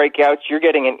 200-plus strikeouts. You're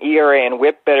getting an ERA and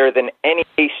WHIP better than any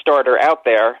starter out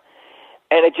there.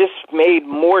 And it just made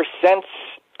more sense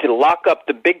to lock up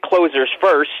the big closers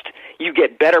first. You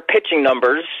get better pitching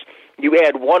numbers. You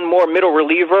add one more middle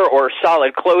reliever or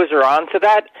solid closer onto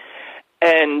that,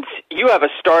 and you have a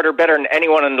starter better than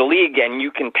anyone in the league, and you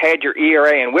can pad your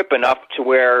ERA and WHIP enough to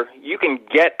where you can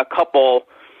get a couple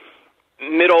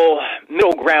middle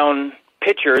ground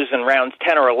pitchers in rounds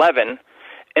 10 or 11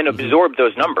 and absorb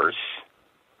those numbers.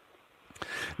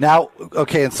 Now,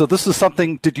 okay, and so this is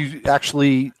something, did you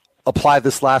actually apply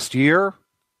this last year?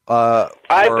 I've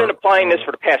been applying this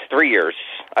for the past 3 years.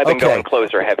 I've been going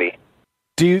closer heavy.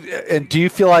 Do you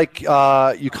feel like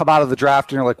you come out of the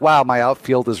draft and you're like, wow, my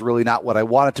outfield is really not what I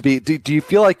want it to be? Do you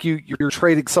feel like you're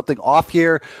trading something off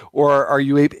here, or are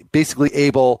you basically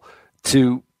able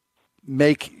to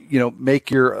make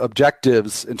your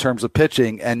objectives in terms of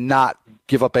pitching and not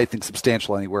give up anything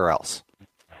substantial anywhere else?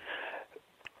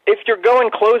 If you're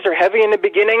going closer heavy in the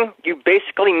beginning, you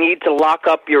basically need to lock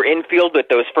up your infield with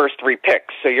those first 3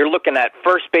 picks. So you're looking at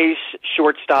first base,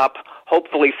 shortstop,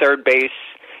 hopefully third base.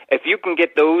 If you can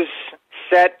get those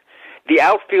set, the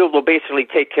outfield will basically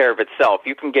take care of itself.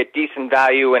 You can get decent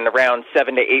value in around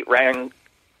 7 to 8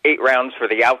 rounds for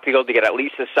the outfield to get at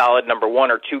least a solid number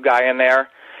 1 or 2 guy in there.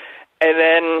 And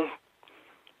then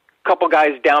a couple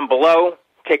guys down below,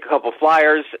 take a couple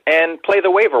flyers, and play the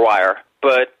waiver wire.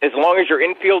 But as long as your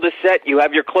infield is set, you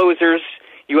have your closers,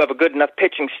 you have a good enough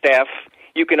pitching staff,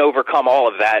 you can overcome all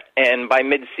of that. And by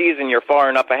mid-season, you're far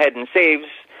enough ahead in saves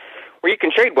where you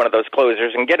can trade one of those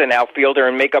closers and get an outfielder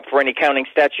and make up for any counting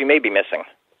stats you may be missing.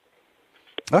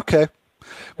 Okay.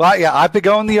 Well, yeah, I've been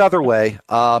going the other way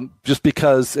just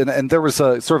because, and there was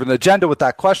a sort of an agenda with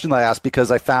that question that I asked, because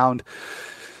I found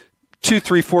 2,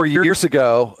 3, 4 years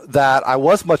ago that I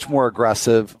was much more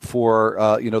aggressive for,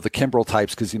 the Kimbrel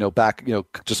types, because, back,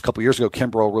 just a couple years ago,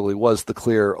 Kimbrel really was the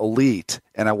clear elite,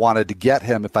 and I wanted to get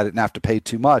him if I didn't have to pay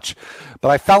too much. But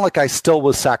I felt like I still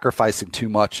was sacrificing too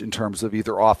much in terms of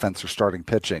either offense or starting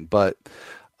pitching. But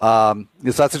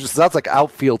it sounds like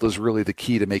outfield is really the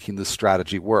key to making this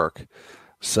strategy work.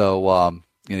 So,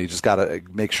 you just got to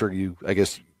make sure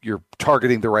you're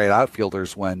targeting the right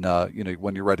outfielders when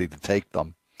you're ready to take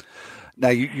them. Now,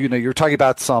 you're talking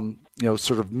about some,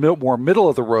 sort of more middle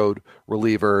of the road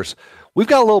relievers. We've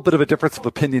got a little bit of a difference of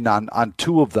opinion on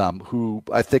 2 of them who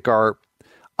I think are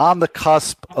on the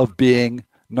cusp of being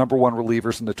number 1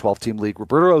 relievers in the 12-team league,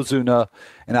 Roberto Osuna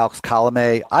and Alex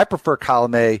Colomé. I prefer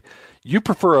Colomé. You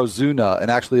prefer Ozuna, and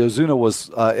actually Ozuna was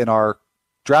in our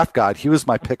draft guide. He was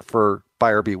my pick for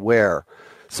buyer beware.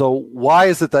 So why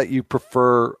is it that you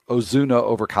prefer Ozuna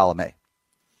over Colomé?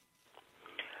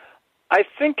 I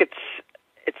think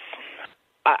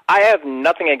I have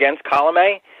nothing against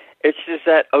Colomé. It's just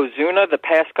that Ozuna, the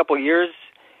past couple of years,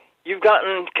 you've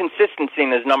gotten consistency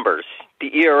in his numbers.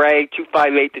 The ERA,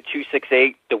 2.58 to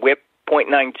 2.68, the WHIP,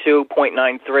 0.92,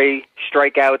 0.93,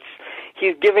 strikeouts.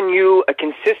 He's given you a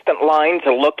consistent line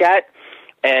to look at,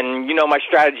 and my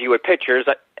strategy with pitchers,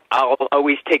 I'll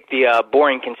always take the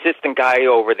boring, consistent guy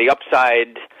over the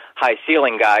upside, high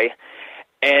ceiling guy.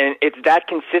 And it's that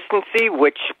consistency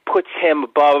which puts him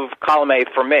above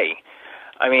Colomé for me.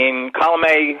 I mean,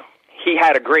 Colomé, he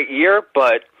had a great year,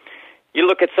 but you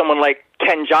look at someone like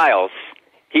Ken Giles.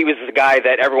 He was the guy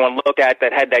that everyone looked at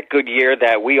that had that good year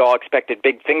that we all expected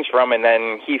big things from, and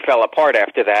then he fell apart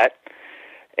after that.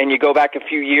 And you go back a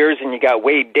few years and you got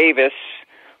Wade Davis,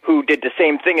 who did the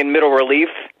same thing in middle relief.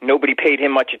 Nobody paid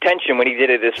him much attention when he did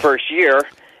it his first year,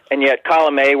 and yet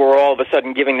Colomé were all of a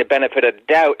sudden giving the benefit of the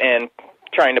doubt and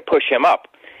trying to push him up.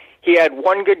 He had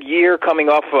one good year coming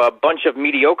off a bunch of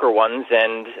mediocre ones,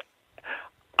 and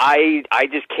I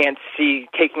just can't see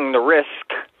taking the risk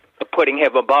of putting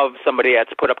him above somebody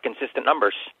that's put up consistent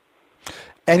numbers.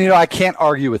 And, I can't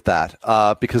argue with that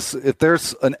because if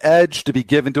there's an edge to be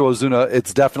given to Ozuna,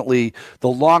 it's definitely the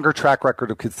longer track record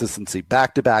of consistency,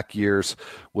 back-to-back years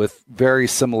with very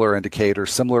similar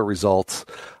indicators, similar results.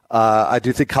 I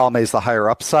do think Colomé is the higher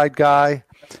upside guy.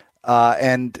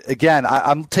 And again,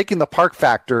 I'm taking the park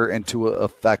factor into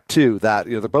effect too, that,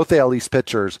 they're both AL East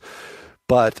pitchers,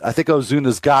 but I think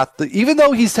Ozuna's got even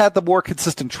though he's had the more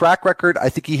consistent track record, I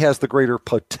think he has the greater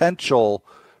potential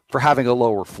for having a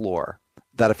lower floor.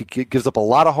 That if he gives up a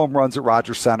lot of home runs at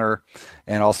Rogers Center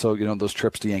and also, those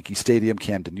trips to Yankee Stadium,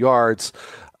 Camden Yards,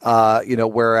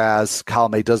 whereas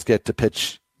Colomé does get to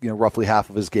pitch, roughly half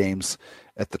of his games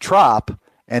at the Trop,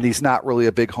 and he's not really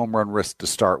a big home run risk to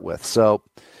start with. So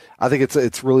I think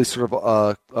it's really sort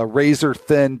of a razor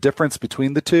thin difference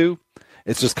between the two.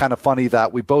 It's just kind of funny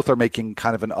that we both are making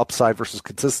kind of an upside versus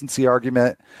consistency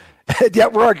argument, and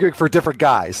yet we're arguing for different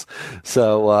guys.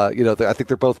 So, I think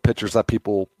they're both pitchers that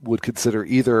people would consider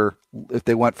either if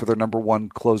they went for their number 1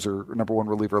 closer, number 1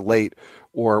 reliever late,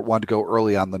 or wanted to go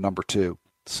early on the number 2.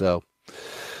 So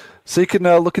you can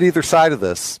look at either side of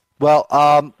this. Well,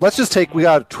 let's just we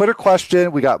got a Twitter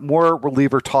question. We got more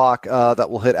reliever talk that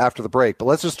we'll hit after the break. But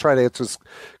let's just try to answer this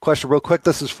question real quick.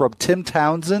 This is from Tim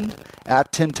Townsend,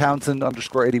 at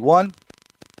 @TimTownsend_81.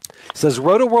 It says,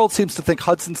 Roto World seems to think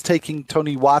Hudson's taking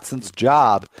Tony Watson's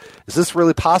job. Is this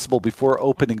really possible before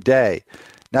opening day?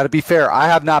 Now, to be fair, I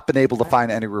have not been able to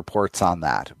find any reports on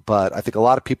that. But I think a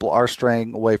lot of people are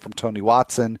straying away from Tony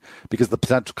Watson because of the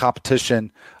potential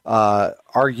competition.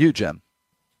 Are you, Jim?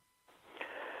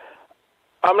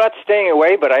 I'm not staying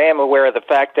away, but I am aware of the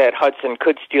fact that Hudson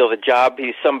could steal the job.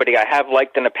 He's somebody I have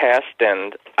liked in the past,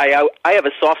 and I have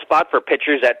a soft spot for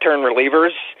pitchers that turn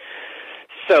relievers.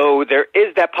 So there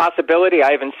is that possibility.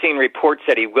 I haven't seen reports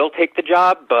that he will take the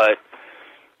job, but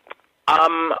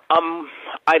I'm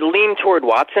I'd lean toward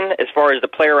Watson as far as the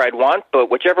player I'd want, but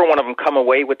whichever one of them come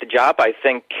away with the job, I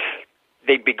think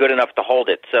they'd be good enough to hold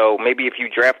it. So maybe if you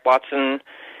draft Watson,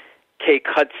 take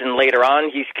Hudson later on,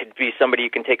 he could be somebody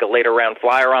you can take a later round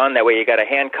flyer on. That way you got a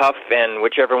handcuff, and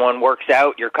whichever one works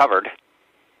out, you're covered.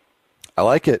 I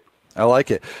like it.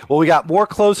 Well, we got more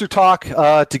closer talk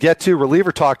to get to,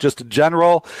 reliever talk just in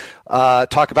general,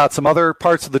 talk about some other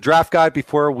parts of the draft guide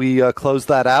before we close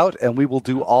that out, and we will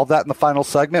do all that in the final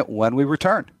segment when we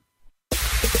return.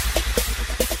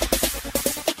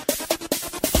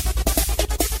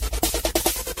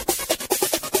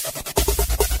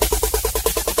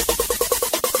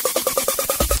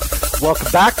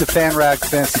 Welcome back to FanRag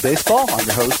Fantasy Baseball. I'm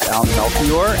your host, Alan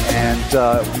Melchior,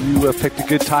 and you have picked a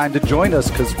good time to join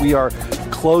us because we are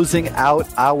closing out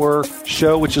our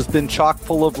show, which has been chock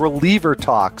full of reliever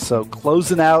talk. So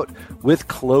closing out with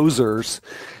closers,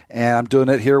 and I'm doing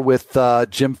it here with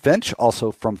Jim Finch,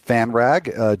 also from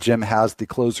FanRag. Jim has the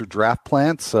closer draft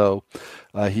plan, so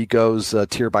he goes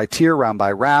tier by tier, round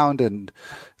by round, and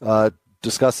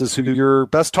discusses who your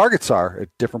best targets are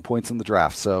at different points in the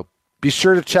draft. So be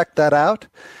sure to check that out.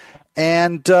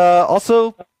 And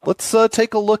also, let's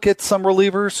take a look at some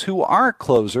relievers who aren't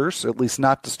closers, at least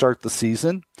not to start the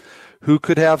season, who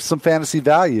could have some fantasy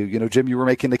value. You know, Jim, you were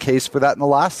making the case for that in the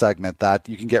last segment, that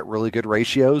you can get really good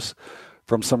ratios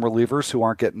from some relievers who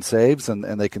aren't getting saves,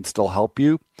 and they can still help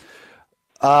you.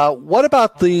 What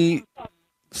about the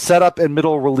setup and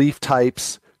middle relief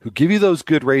types who give you those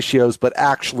good ratios but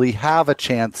actually have a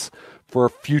chance for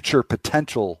future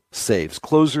potential saves,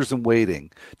 closers and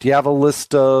waiting? Do you have a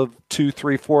list of 2,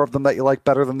 3, 4 of them that you like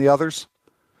better than the others?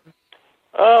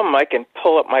 I can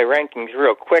pull up my rankings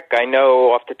real quick. I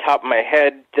know off the top of my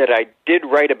head that I did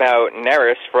write about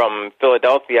Neris from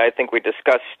Philadelphia. I think we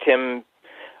discussed him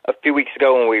a few weeks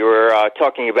ago when we were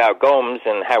talking about Gomes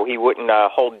and how he wouldn't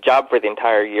hold a job for the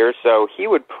entire year. So he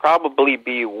would probably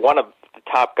be one of the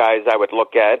top guys I would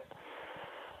look at.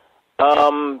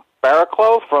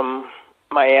 Barraclough from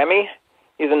Miami.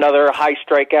 He's another high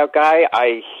strikeout guy.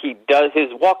 His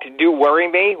walks do worry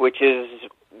me, which is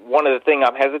one of the things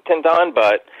I'm hesitant on,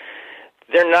 but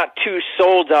they're not too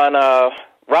sold on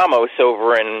Ramos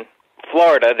over in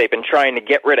Florida. They've been trying to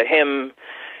get rid of him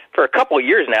for a couple of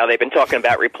years now. They've been talking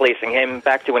about replacing him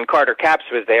back to when Carter Capps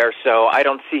was there, so I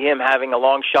don't see him having a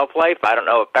long shelf life. I don't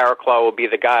know if Barraclough will be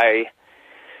the guy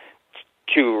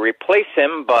to replace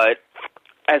him, but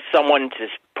as someone to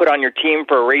put on your team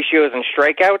for ratios and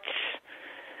strikeouts,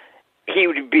 he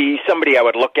would be somebody I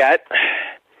would look at.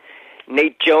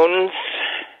 Nate Jones.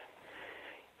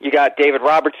 You got David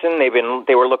Robertson.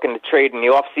 They were looking to trade in the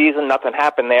offseason. Nothing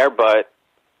happened there, but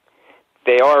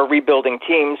they are a rebuilding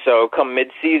team, so come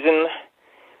mid-season,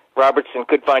 Robertson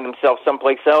could find himself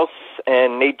someplace else,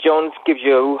 and Nate Jones gives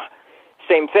you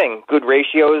same thing, good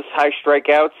ratios, high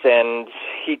strikeouts, and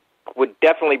he would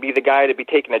definitely be the guy to be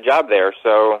taking a job there.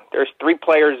 So there's 3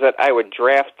 players that I would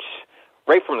draft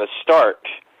right from the start.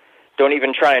 Don't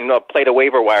even try and play the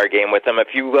waiver wire game with them. If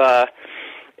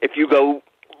you go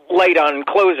light on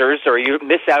closers or you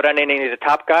miss out on any of the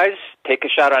top guys, take a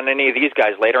shot on any of these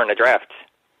guys later in the draft.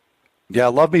 Yeah,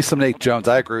 love me some Nate Jones.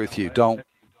 I agree with you. Don't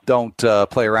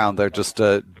play around there. Just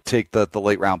take the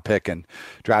late round pick and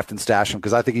draft and stash him,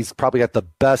 because I think he's probably got the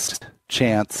best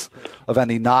chance of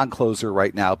any non-closer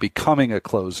right now becoming a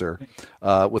closer,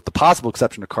 with the possible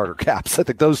exception of Carter Capps. I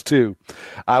think those two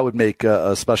I would make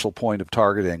a special point of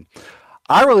targeting.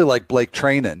 I really like Blake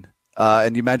Treinen,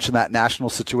 and you mentioned that national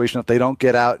situation. If they don't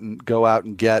go out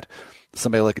and get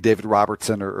somebody like a David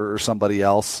Robertson or somebody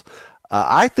else,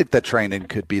 I think that Treinen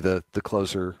could be the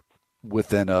closer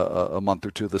within a month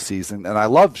or two of the season. And I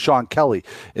love Sean Kelly.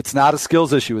 It's not a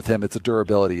skills issue with him. It's a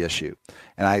durability issue.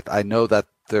 And I know that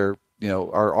there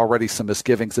are already some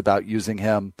misgivings about using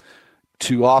him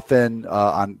too often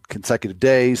on consecutive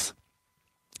days.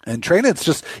 And Treinen's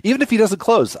just, even if he doesn't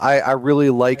close, I really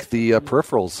like the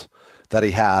peripherals that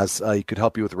he has. He could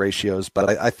help you with ratios,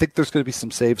 but I think there's going to be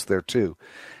some saves there too.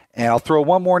 And I'll throw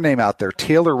one more name out there,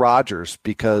 Taylor Rogers,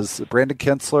 because Brandon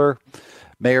Kintzler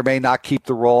may or may not keep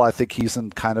the role. I think he's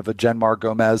in kind of a Genmar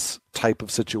Gomez type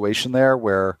of situation there,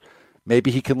 where maybe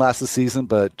he can last the season,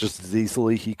 but just as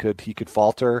easily he could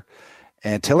falter.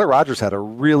 And Taylor Rogers had a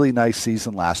really nice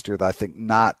season last year that I think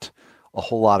not a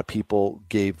whole lot of people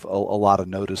gave a lot of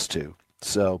notice to.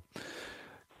 So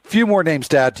a few more names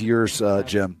to add to yours,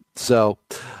 Jim. So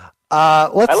let's I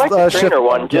like the shift. trainer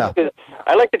one just because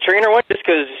I like the trainer one just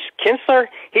because Kintzler,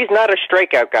 he's not a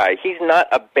strikeout guy. He's not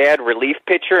a bad relief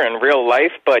pitcher in real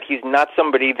life, but he's not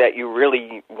somebody that you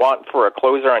really want for a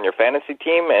closer on your fantasy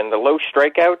team. And the low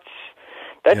strikeouts,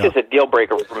 that's just a deal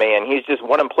breaker for me. And he's just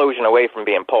one implosion away from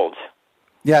being pulled.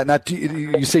 Yeah. Now,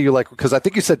 you say you like, because I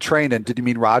think you said Treinen. Did you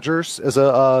mean Rogers as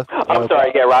a? I'm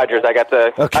sorry. Yeah, Rogers. I got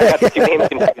the two names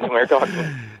confused when we were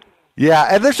talking. Yeah,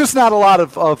 and there's just not a lot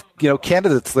of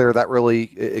candidates there that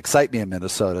really excite me in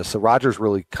Minnesota. So Rogers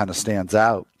really kind of stands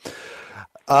out.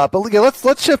 But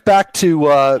let's shift back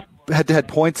to head-to-head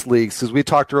points leagues, because we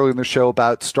talked earlier in the show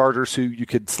about starters who you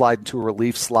could slide into a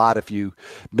relief slot if you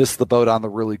miss the boat on the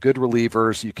really good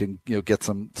relievers. You can get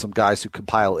some guys who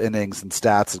compile innings and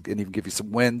stats and even give you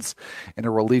some wins in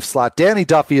a relief slot. Danny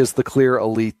Duffy is the clear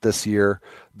elite this year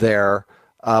there.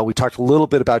 We talked a little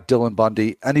bit about Dylan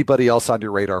Bundy. Anybody else on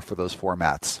your radar for those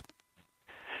formats?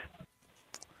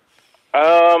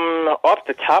 Off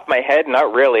the top of my head,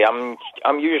 not really.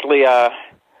 I'm usually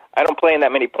I don't play in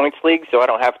that many points leagues, so I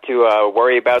don't have to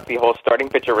worry about the whole starting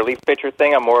pitcher, relief pitcher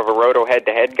thing. I'm more of a roto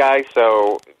head-to-head guy,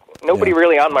 so nobody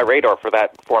really on my radar for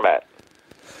that format.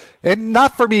 And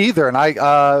not for me either. And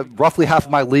I roughly half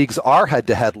of my leagues are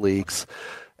head-to-head leagues.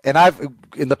 And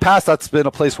in the past, that's been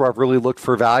a place where I've really looked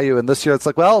for value. And this year, it's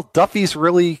like, well, Duffy's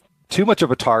really too much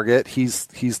of a target. He's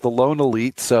the lone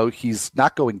elite, so he's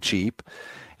not going cheap.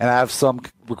 And I have some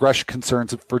regression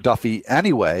concerns for Duffy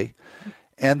anyway.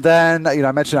 And then,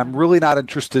 I mentioned I'm really not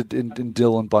interested in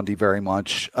Dylan Bundy very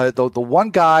much. The one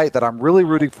guy that I'm really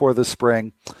rooting for this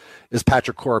spring is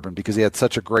Patrick Corbin, because he had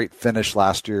such a great finish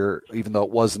last year, even though it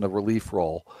wasn't a relief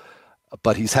role.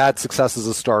 But he's had success as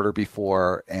a starter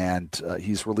before, and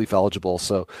he's relief eligible.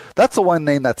 So that's the one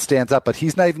name that stands out, but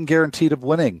he's not even guaranteed of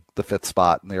winning the fifth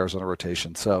spot in the Arizona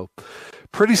rotation. So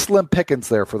pretty slim pickings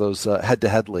there for those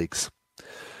head-to-head leagues.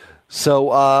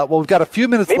 So, we've got a few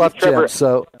minutes left, Trevor, Jim.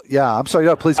 So, yeah, I'm sorry.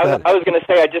 No, please go ahead. I was going to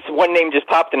say, one name just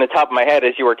popped in the top of my head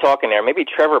as you were talking there. Maybe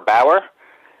Trevor Bauer.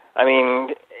 I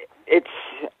mean,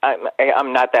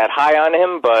 I'm not that high on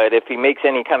him, but if he makes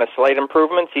any kind of slight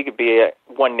improvements, he could be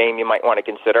one name you might want to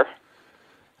consider.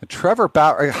 Trevor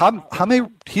Bauer, how many?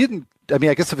 He didn't. I mean,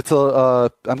 I guess if it's I'm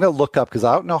going to look up because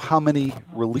I don't know how many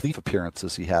relief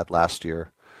appearances he had last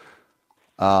year.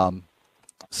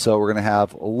 So we're going to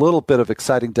have a little bit of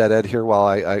exciting dead end here while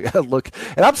I look.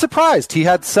 And I'm surprised he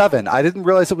had 7. I didn't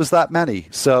realize it was that many.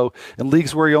 So in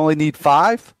leagues where you only need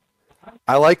 5,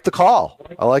 I like the call.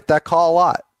 I like that call a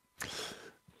lot.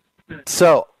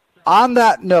 So on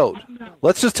that note,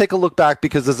 let's just take a look back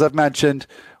because, as I've mentioned,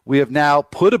 we have now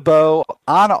put a bow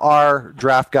on our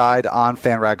draft guide on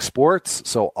FanRag Sports.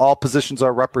 So all positions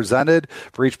are represented.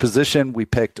 For each position, we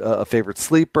picked a favorite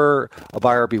sleeper, a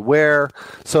buyer beware.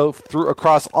 So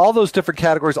across all those different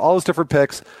categories, all those different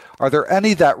picks, are there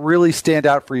any that really stand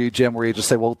out for you, Jim, where you just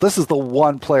say, well, this is the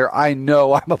one player I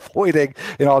know I'm avoiding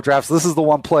in all drafts. This is the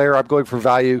one player I'm going for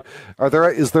value.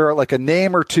 Is there like a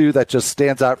name or two that just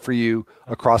stands out for you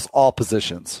across all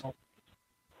positions?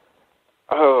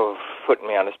 Oh, putting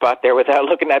me on the spot there without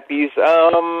looking at these.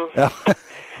 That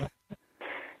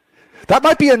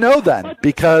might be a no then,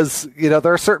 because there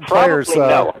are certain players.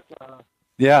 No.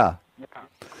 Yeah,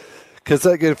 because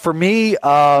for me,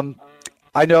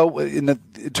 I know in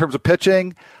terms of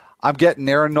pitching, I'm getting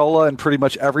Aaron Nola in pretty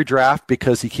much every draft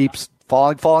because he keeps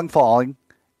falling,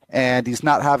 and he's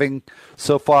not having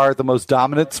so far the most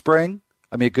dominant spring.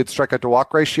 I mean, a good strikeout to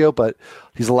walk ratio, but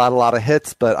he's allowed a lot of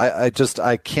hits. But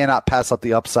I cannot pass up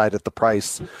the upside at the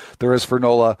price there is for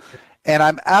Nola. And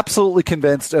I'm absolutely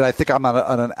convinced, and I think I'm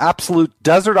on an absolute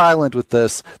desert island with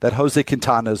this, that Jose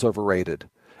Quintana is overrated.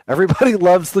 Everybody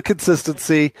loves the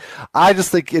consistency. I just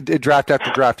think in draft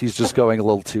after draft, he's just going a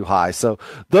little too high. So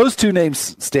those two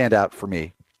names stand out for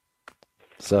me.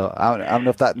 So I don't know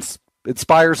if that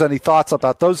inspires any thoughts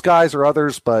about those guys or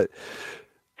others, but...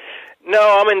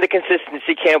 No, I'm in the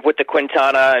consistency camp with the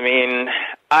Quintana. I mean,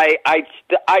 I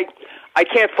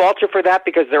can't fault you for that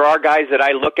because there are guys that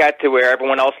I look at to where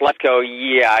everyone else lets go,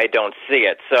 yeah, I don't see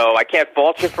it. So I can't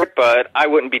fault you for it, but I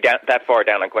wouldn't be that far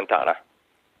down on Quintana.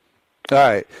 All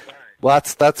right. Well,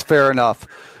 that's fair enough.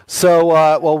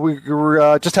 So, we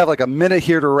just have like a minute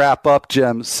here to wrap up,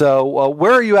 Jim. So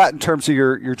where are you at in terms of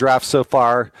your draft so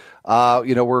far?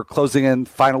 We're closing in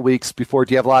final weeks before.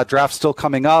 Do you have a lot of drafts still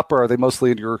coming up, or are they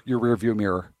mostly in your rearview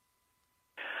mirror?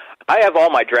 I have all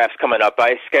my drafts coming up.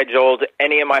 I scheduled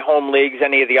any of my home leagues,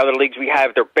 any of the other leagues we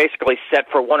have. They're basically set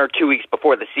for 1 or 2 weeks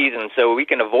before the season, so we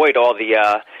can avoid all the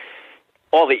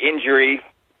injury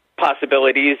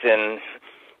possibilities and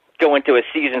go into a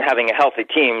season having a healthy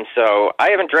team. So I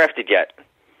haven't drafted yet.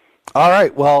 All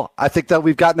right. Well, I think that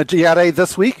we've gotten a GRA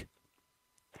this week.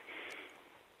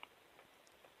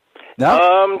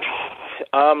 No?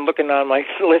 I'm looking on my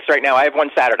list right now. I have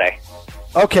one Saturday.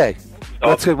 Okay.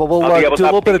 That's good. Well, we'll do a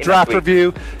little bit of draft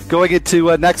review going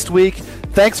into next week.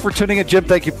 thanks for tuning in, Jim.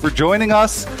 Thank you for joining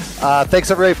us.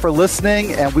 Thanks, everybody, for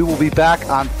listening, and we will be back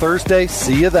on Thursday.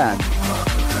 See you then.